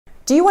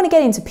Do you want to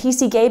get into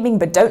PC gaming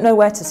but don't know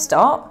where to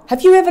start?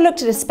 Have you ever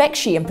looked at a spec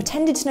sheet and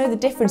pretended to know the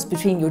difference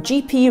between your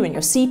GPU and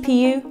your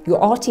CPU, your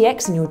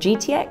RTX and your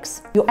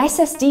GTX, your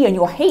SSD and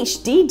your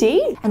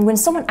HDD? And when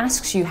someone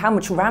asks you how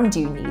much RAM do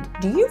you need,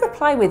 do you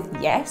reply with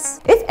yes?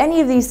 If any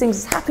of these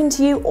things has happened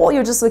to you, or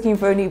you're just looking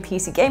for a new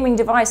PC gaming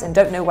device and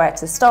don't know where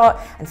to start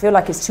and feel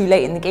like it's too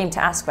late in the game to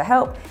ask for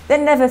help,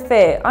 then never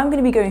fear. I'm going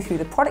to be going through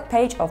the product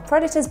page of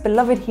Predator's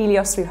beloved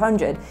Helios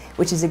 300,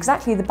 which is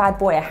exactly the bad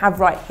boy I have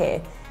right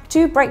here,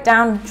 to break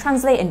down,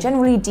 translate, and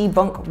generally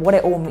debunk what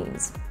it all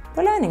means.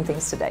 We're learning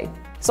things today.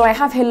 So I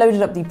have here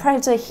loaded up the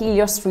Predator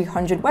Helios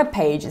 300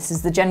 webpage. This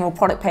is the general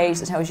product page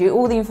that tells you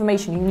all the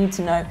information you need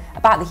to know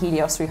about the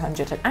Helios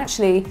 300. And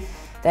actually,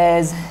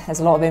 there's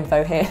a lot of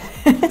info here.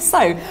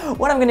 So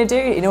what I'm going to do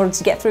in order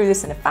to get through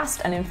this in a fast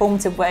and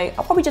informative way,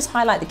 I'll probably just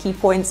highlight the key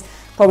points,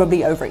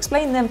 probably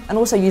over-explain them, and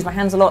also use my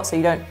hands a lot so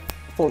you don't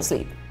fall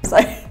asleep. So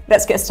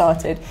let's get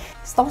started.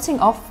 Starting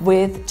off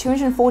with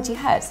 240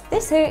 Hertz.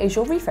 This here is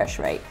your refresh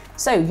rate.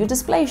 So your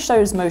display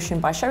shows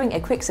motion by showing a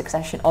quick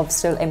succession of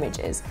still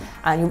images,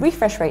 and your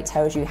refresh rate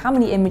tells you how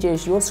many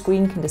images your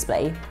screen can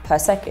display per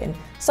second.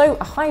 So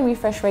a high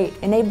refresh rate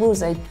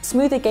enables a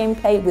smoother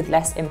gameplay with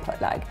less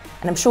input lag.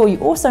 And I'm sure you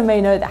also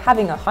may know that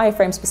having a high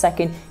frames per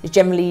second is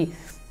generally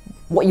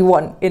what you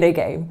want in a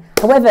game.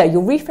 However,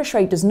 your refresh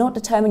rate does not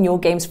determine your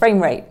game's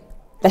frame rate.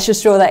 Let's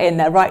just draw that in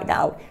there right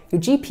now. Your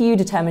GPU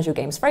determines your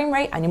game's frame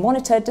rate and your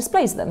monitor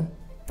displays them.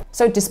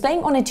 So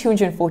displaying on a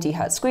 240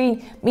 Hz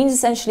screen means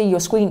essentially your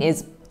screen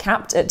is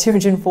capped at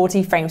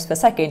 240 frames per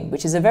second,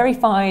 which is a very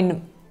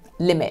fine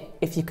limit,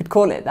 if you could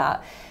call it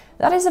that.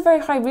 That is a very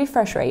high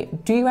refresh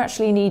rate. Do you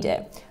actually need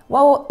it?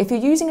 Well, if you're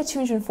using a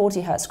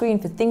 240 Hz screen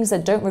for things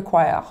that don't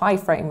require a high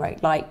frame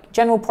rate, like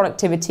general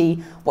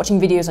productivity, watching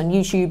videos on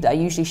YouTube that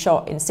are usually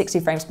shot in 60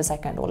 frames per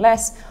second or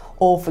less,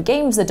 or for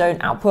games that don't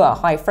output a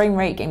high frame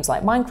rate, games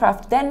like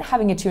Minecraft, then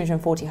having a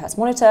 240 Hz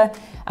monitor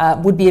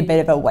would be a bit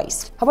of a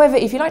waste. However,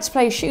 if you like to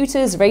play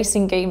shooters,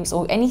 racing games,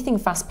 or anything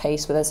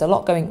fast-paced where there's a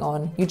lot going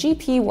on, your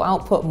GPU will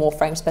output more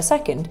frames per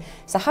second,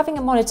 so having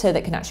a monitor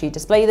that can actually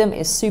display them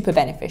is super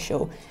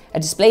beneficial. A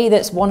display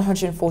that's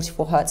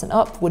 144 Hz and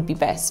up would be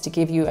best to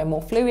give you a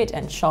more fluid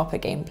and sharper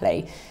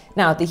gameplay.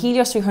 Now, the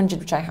Helios 300,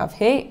 which I have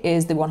here,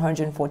 is the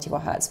 144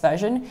 Hz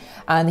version,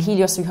 and the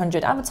Helios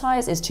 300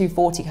 advertised is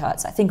 240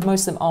 Hz. I think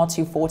most of them are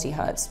 240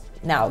 Hz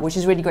now, which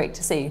is really great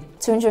to see.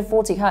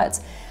 240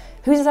 Hz,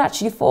 who's it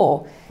actually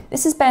for?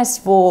 This is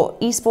best for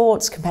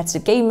esports,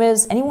 competitive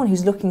gamers, anyone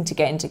who's looking to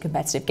get into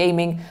competitive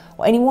gaming,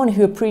 or anyone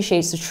who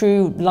appreciates the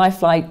true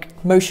lifelike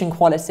motion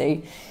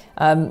quality.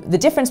 The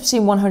difference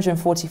between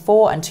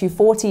 144 and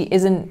 240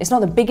 it's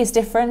not the biggest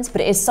difference, but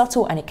it is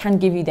subtle and it can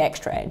give you the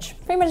extra edge.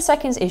 3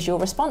 milliseconds is your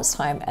response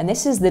time, and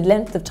this is the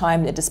length of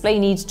time the display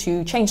needs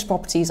to change the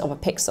properties of a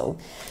pixel.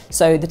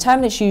 So the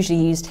term that's usually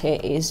used here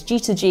is G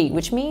to G,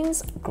 which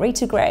means grey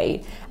to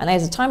grey, and that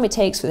is the time it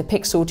takes for the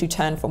pixel to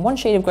turn from one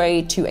shade of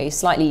grey to a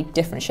slightly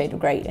different shade of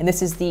grey, and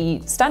this is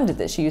the standard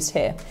that's used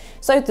here.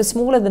 So the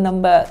smaller the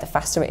number, the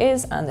faster it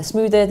is, and the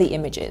smoother the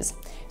image is.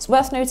 It's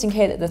worth noting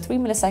here that the 3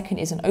 millisecond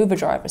is an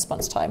overdrive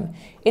response time.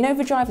 In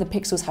overdrive, the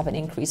pixels have an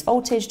increased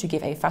voltage to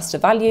give a faster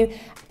value,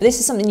 but this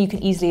is something you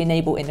can easily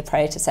enable in the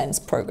Predator Sense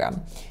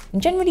program. And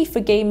generally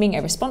for gaming,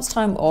 a response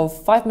time of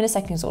 5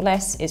 milliseconds or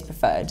less is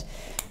preferred.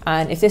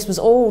 And if this was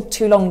all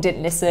too long,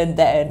 didn't listen,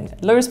 then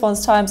low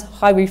response times,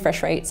 high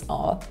refresh rates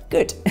are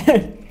good.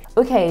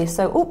 Okay,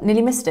 so,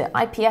 nearly missed it,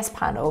 IPS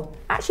panel.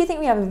 I actually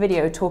think we have a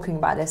video talking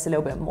about this a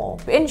little bit more.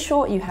 But in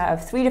short, you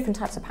have 3 different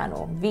types of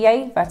panel: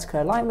 VA,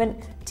 vertical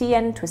alignment,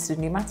 TN, twisted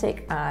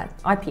pneumatic, and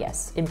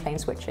IPS, in-plane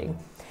switching.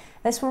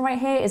 This one right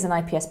here is an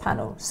IPS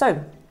panel.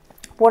 So,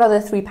 what are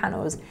the 3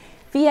 panels?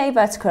 VA,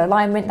 vertical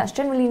alignment, that's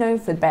generally known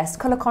for the best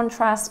color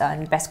contrast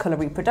and best color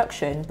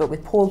reproduction, but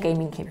with poor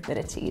gaming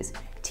capabilities.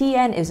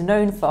 TN is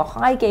known for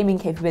high gaming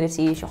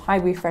capabilities, your high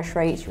refresh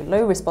rates, your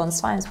low response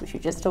times, which we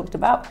just talked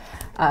about,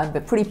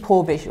 but pretty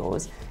poor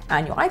visuals.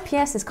 And your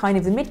IPS is kind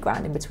of the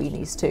mid-ground in between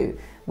these two,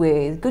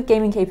 with good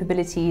gaming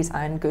capabilities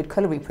and good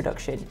color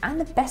reproduction,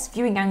 and the best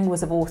viewing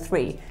angles of all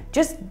 3.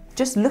 Just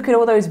look at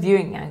all those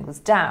viewing angles,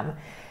 damn.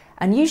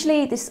 And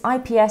usually this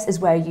IPS is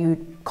where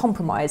you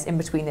compromise in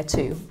between the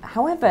two.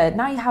 However,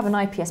 now you have an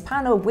IPS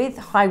panel with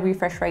high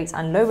refresh rates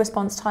and low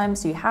response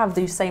times, so you have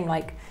those same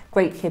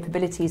great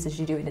capabilities as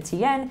you do in the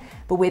TN,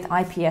 but with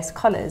IPS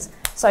colors.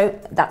 So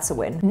that's a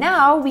win.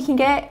 Now we can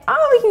get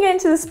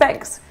into the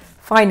specs.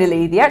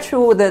 Finally,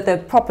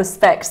 the proper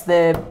specs,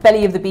 the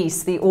belly of the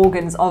beast, the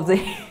organs of the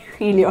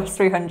Helios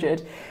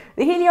 300.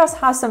 The Helios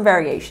has some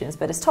variations,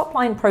 but its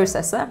top-line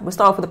processor, we'll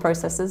start off with the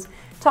processors.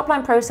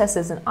 Top-line processor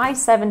is an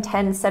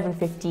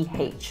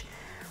i7-10750H.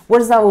 What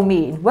does that all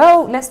mean?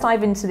 Well, let's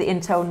dive into the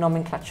Intel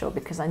nomenclature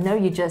because I know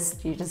you're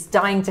just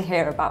dying to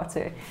hear about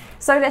it.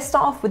 So let's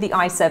start off with the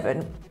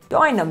i7. The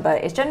I number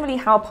is generally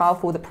how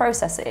powerful the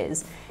processor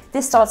is.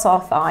 This starts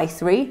off at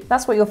i3.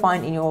 That's what you'll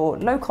find in your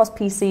low-cost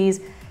PCs,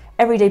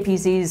 everyday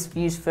PCs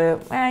used for,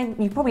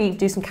 you probably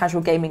do some casual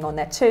gaming on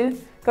there too,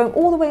 going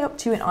all the way up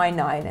to an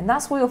i9, and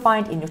that's what you'll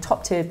find in your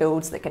top tier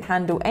builds that can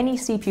handle any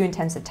CPU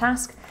intensive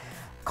task.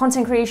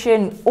 Content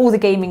creation, all the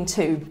gaming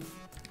too.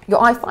 Your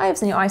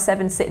i5s and your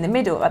i7s sit in the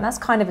middle, and that's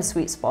kind of a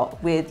sweet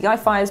spot, with the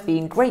i5s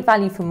being great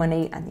value for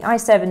money and the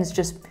i7s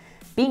just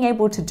being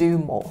able to do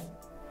more.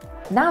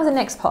 Now the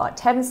next part,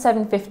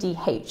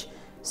 10750H.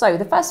 So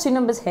the first two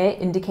numbers here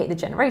indicate the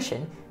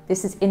generation.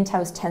 This is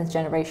Intel's 10th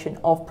generation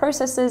of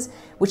processors,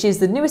 which is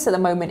the newest at the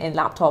moment in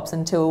laptops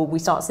until we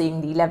start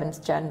seeing the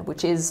 11th gen,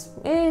 which is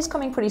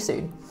coming pretty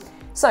soon.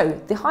 So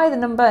the higher the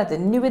number, the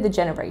newer the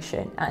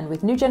generation, and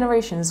with new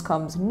generations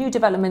comes new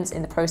developments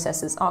in the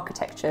processor's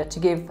architecture to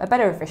give a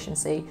better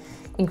efficiency,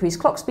 increased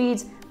clock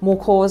speeds, more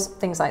cores,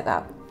 things like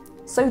that.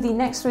 So the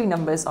next three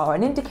numbers are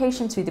an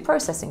indication to the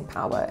processing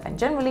power, and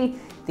generally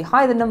the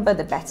higher the number,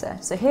 the better.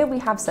 So here we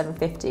have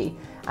 750,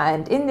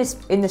 and in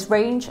this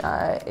range,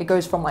 it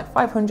goes from like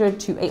 500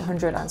 to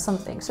 800 and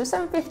something. So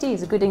 750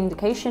 is a good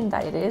indication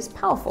that it is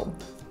powerful.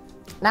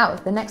 Now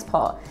the next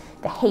part,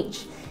 the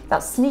H.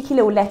 That sneaky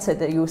little letter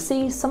that you'll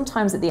see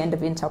sometimes at the end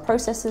of Intel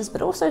processors,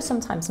 but also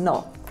sometimes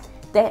not.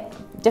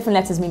 Different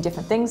letters mean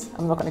different things.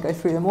 I'm not going to go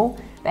through them all.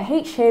 The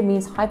H here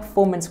means high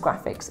performance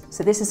graphics.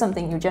 So this is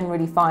something you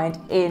generally find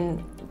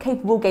in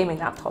capable gaming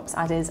laptops,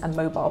 as is a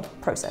mobile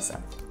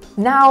processor.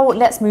 Now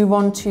let's move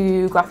on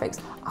to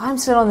graphics. I'm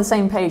still on the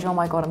same page. Oh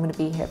my God, I'm going to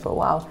be here for a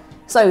while.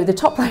 So the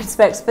top line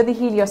specs for the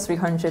Helios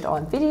 300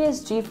 are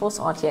NVIDIA's GeForce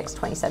RTX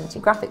 2070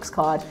 graphics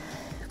card.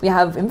 We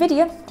have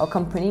NVIDIA, our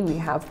company, we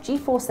have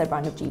GeForce, their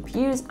brand of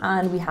GPUs,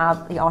 and we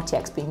have the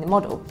RTX being the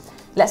model.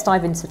 Let's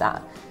dive into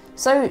that.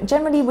 So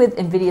generally with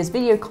NVIDIA's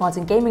video cards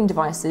and gaming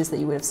devices that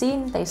you would have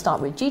seen, they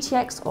start with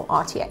GTX or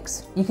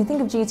RTX. You can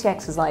think of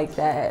GTX as like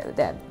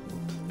their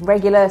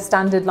regular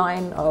standard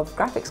line of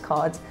graphics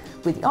cards,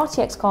 with the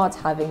RTX cards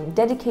having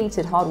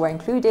dedicated hardware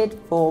included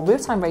for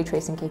real-time ray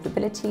tracing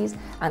capabilities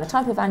and a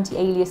type of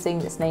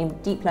anti-aliasing that's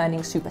named deep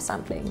learning super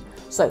sampling.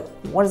 So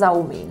what does that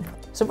all mean?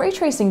 So ray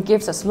tracing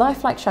gives us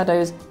lifelike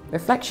shadows,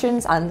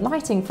 reflections, and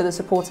lighting for the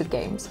supported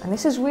games. And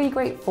this is really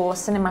great for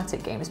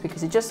cinematic games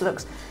because it just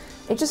looks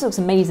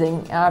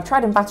amazing. I've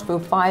tried in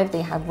Battlefield 5,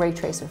 they have ray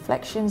trace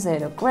reflections, they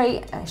look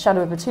great.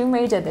 Shadow of a Tomb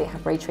Raider, they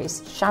have ray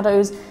trace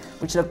shadows,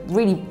 which look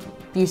really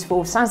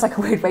beautiful. Sounds like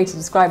a weird way to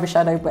describe a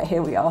shadow, but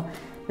here we are.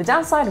 The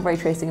downside of ray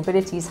tracing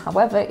abilities,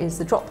 however, is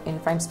the drop in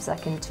frames per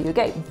second to your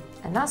game.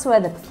 And that's where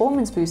the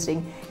performance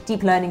boosting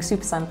deep learning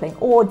super sampling,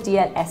 or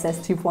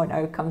DLSS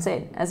 2.0, comes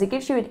in, as it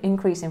gives you an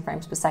increase in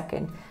frames per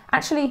second.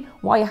 Actually,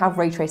 while you have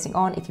ray tracing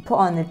on, if you put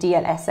on the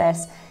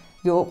DLSS,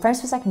 your frames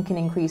per second can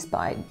increase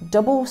by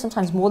double,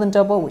 sometimes more than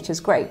double, which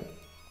is great.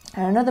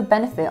 And another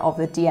benefit of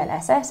the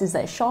DLSS is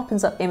that it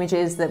sharpens up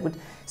images that would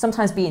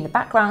sometimes be in the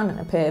background and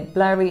appear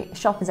blurry. It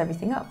sharpens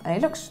everything up and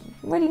it looks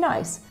really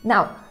nice.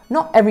 Now,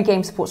 not every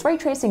game supports ray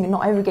tracing and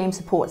not every game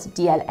supports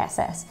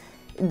DLSS.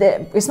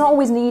 It's not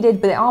always needed,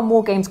 but there are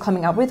more games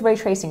coming out with ray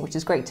tracing, which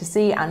is great to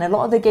see. And a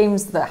lot of the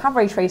games that have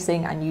ray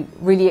tracing and you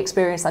really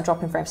experience that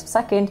drop in frames per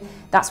second,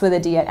 that's where the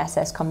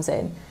DLSS comes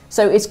in.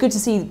 So it's good to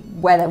see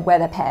where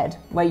they're paired,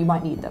 where you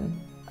might need them.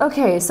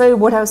 Okay, so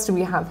what else do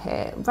we have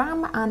here?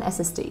 RAM and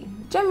SSD.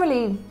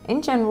 Generally,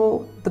 in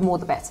general, the more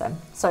the better.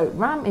 So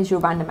RAM is your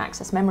random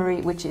access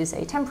memory, which is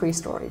a temporary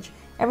storage.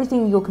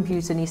 Everything your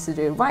computer needs to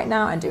do right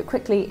now and do it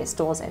quickly, it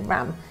stores in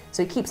RAM.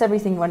 So it keeps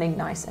everything running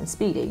nice and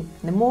speedy.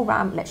 And the more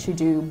RAM lets you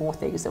do more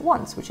things at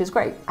once, which is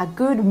great. A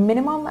good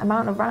minimum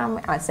amount of RAM,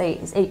 I'd say,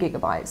 is 8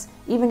 GB,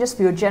 even just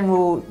for your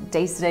general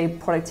day-to-day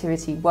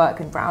productivity, work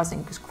and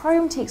browsing, because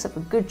Chrome takes up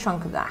a good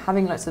chunk of that,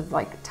 having lots of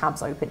like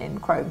tabs open in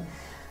Chrome.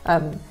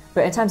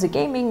 But in terms of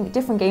gaming,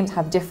 different games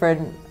have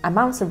different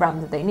amounts of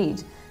RAM that they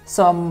need.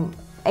 Some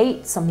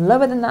 8, some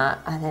lower than that,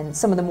 and then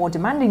some of the more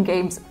demanding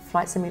games,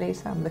 Flight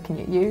Simulator, I'm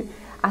looking at you,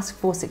 ask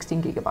for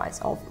 16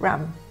 GB of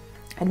RAM.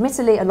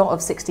 Admittedly, a lot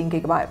of 16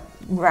 GB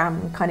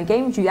RAM kind of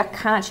games you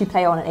can actually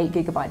play on an 8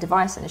 GB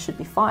device and it should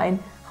be fine.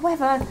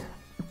 However,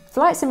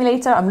 Flight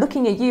Simulator, I'm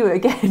looking at you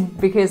again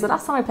because the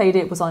last time I played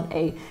it was on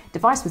a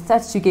device with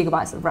 32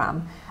 GB of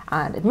RAM.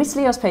 And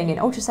admittedly, I was playing in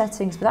ultra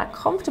settings, but that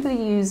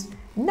comfortably used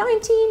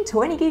 19,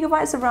 20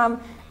 GB of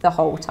RAM the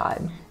whole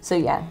time. So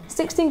yeah,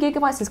 16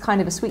 GB is kind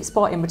of a sweet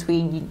spot in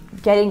between you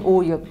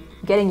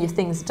getting your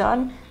things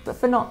done, but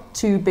for not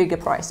too big a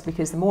price,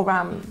 because the more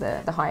RAM,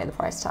 the higher the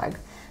price tag.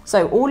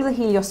 So all of the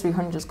Helios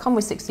 300s come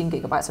with 16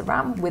 GB of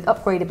RAM with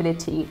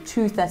upgradability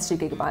to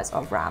 32 GB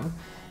of RAM.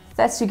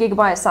 32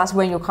 GB, that's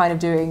when you're kind of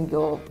doing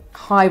your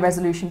high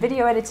resolution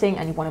video editing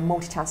and you want to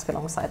multitask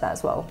alongside that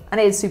as well. And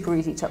it is super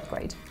easy to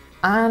upgrade.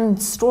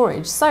 And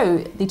storage. So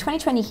the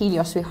 2020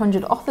 Helios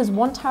 300 offers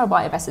 1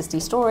 TB of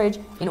SSD storage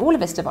in all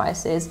of its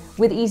devices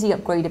with easy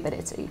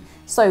upgradability.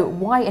 So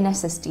why an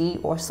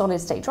SSD or a solid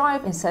state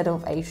drive instead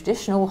of a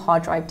traditional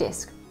hard drive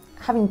disk?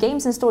 Having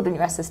games installed on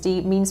your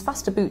SSD means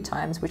faster boot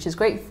times, which is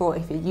great for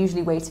if you're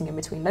usually waiting in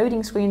between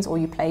loading screens or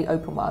you play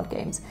open world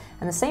games.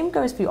 And the same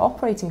goes for your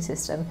operating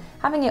system.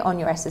 Having it on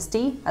your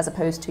SSD as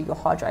opposed to your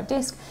hard drive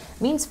disk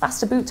means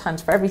faster boot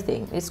times for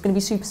everything. It's going to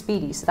be super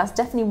speedy, so that's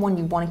definitely one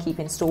you want to keep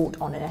installed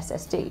on an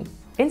SSD.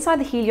 Inside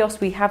the Helios,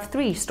 we have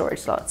 3 storage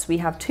slots. We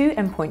have 2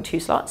 M.2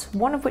 slots,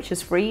 one of which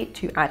is free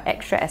to add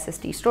extra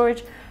SSD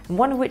storage, and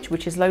one of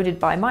which is loaded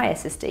by my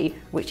SSD,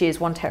 which is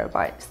 1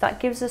 terabyte. So that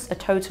gives us a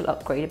total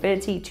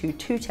upgradability to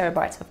 2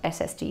 terabytes of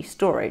SSD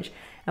storage.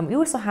 And we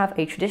also have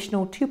a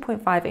traditional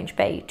 2.5-inch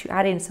bay to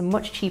add in some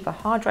much cheaper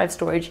hard drive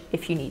storage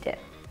if you need it.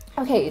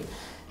 Okay,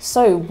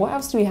 so what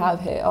else do we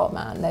have here? Oh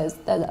man, there's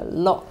a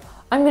lot.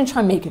 I'm going to try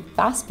and make it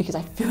fast because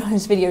I feel like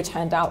this video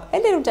turned out a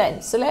little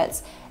dense. So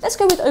let's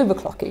go with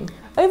overclocking.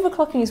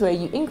 Overclocking is where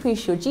you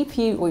increase your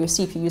GPU or your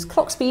CPU's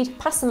clock speed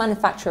past the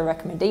manufacturer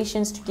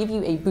recommendations to give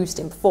you a boost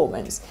in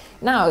performance.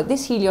 Now,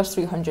 this Helios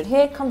 300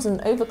 here comes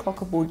with an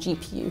overclockable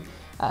GPU.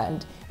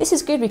 And this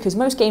is good because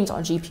most games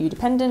are GPU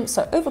dependent,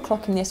 so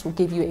overclocking this will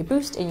give you a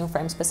boost in your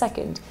frames per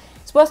second.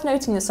 It's worth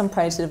noting that some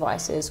Predator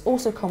devices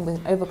also come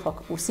with an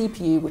overclockable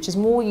CPU, which is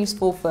more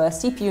useful for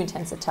CPU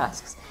intensive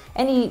tasks.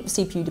 Any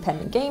CPU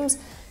dependent games,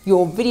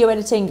 your video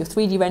editing, your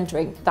 3D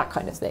rendering, that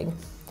kind of thing.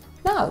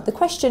 Now, the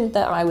question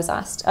that I was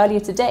asked earlier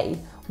today,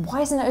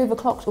 why isn't it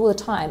overclocked all the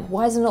time?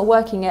 Why is it not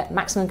working at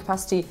maximum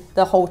capacity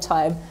the whole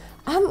time?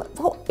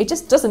 Well, it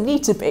just doesn't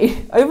need to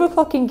be.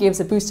 Overclocking gives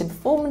a boost in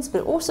performance, but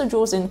it also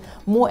draws in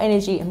more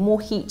energy and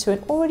more heat to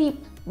an already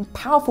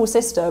powerful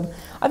system.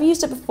 I've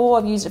used it before,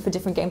 I've used it for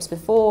different games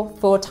before.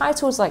 For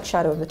titles like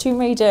Shadow of the Tomb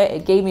Raider,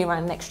 it gave me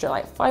around an extra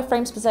like 5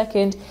 frames per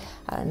second.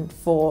 And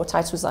for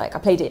titles like,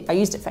 I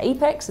used it for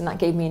Apex, and that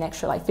gave me an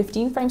extra like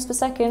 15 frames per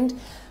second.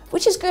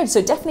 Which is good, so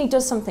it definitely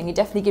does something. It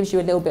definitely gives you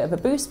a little bit of a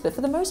boost, but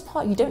for the most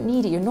part, you don't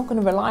need it. You're not going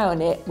to rely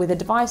on it with a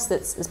device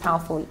that's as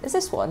powerful as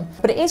this one.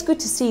 But it is good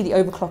to see the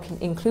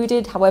overclocking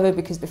included. However,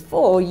 because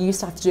before you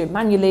used to have to do it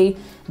manually,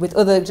 with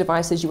other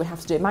devices you would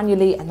have to do it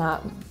manually, and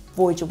that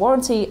voids your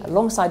warranty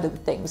alongside other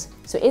things.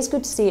 So it is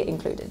good to see it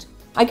included.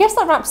 I guess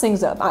that wraps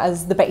things up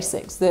as the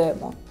basics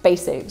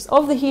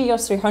of the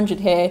Helios 300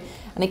 here,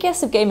 and I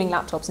guess of gaming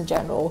laptops in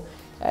general.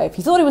 If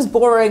you thought it was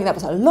boring, there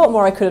was a lot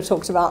more I could have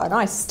talked about, and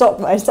I stopped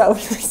myself,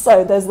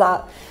 so there's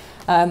that.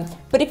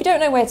 But if you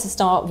don't know where to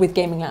start with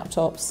gaming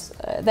laptops,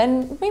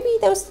 then maybe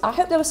I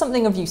hope there was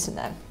something of use in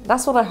there.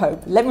 That's what I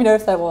hope. Let me know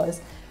if there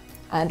was.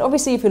 And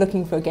obviously, if you're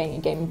looking for a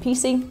gaming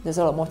PC, there's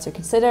a lot more to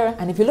consider.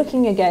 And if you're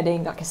looking at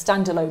getting like a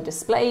standalone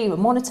display or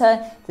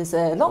monitor, there's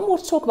a lot more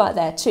to talk about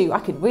there too. I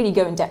could really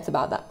go in depth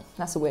about that.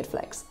 That's a weird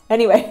flex.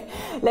 Anyway,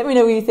 let me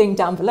know what you think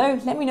down below.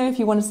 Let me know if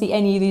you want to see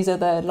any of these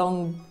other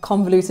long,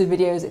 convoluted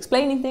videos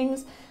explaining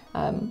things.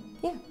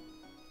 Yeah,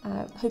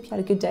 hope you had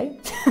a good day.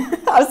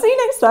 I'll see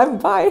you next time.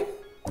 Bye.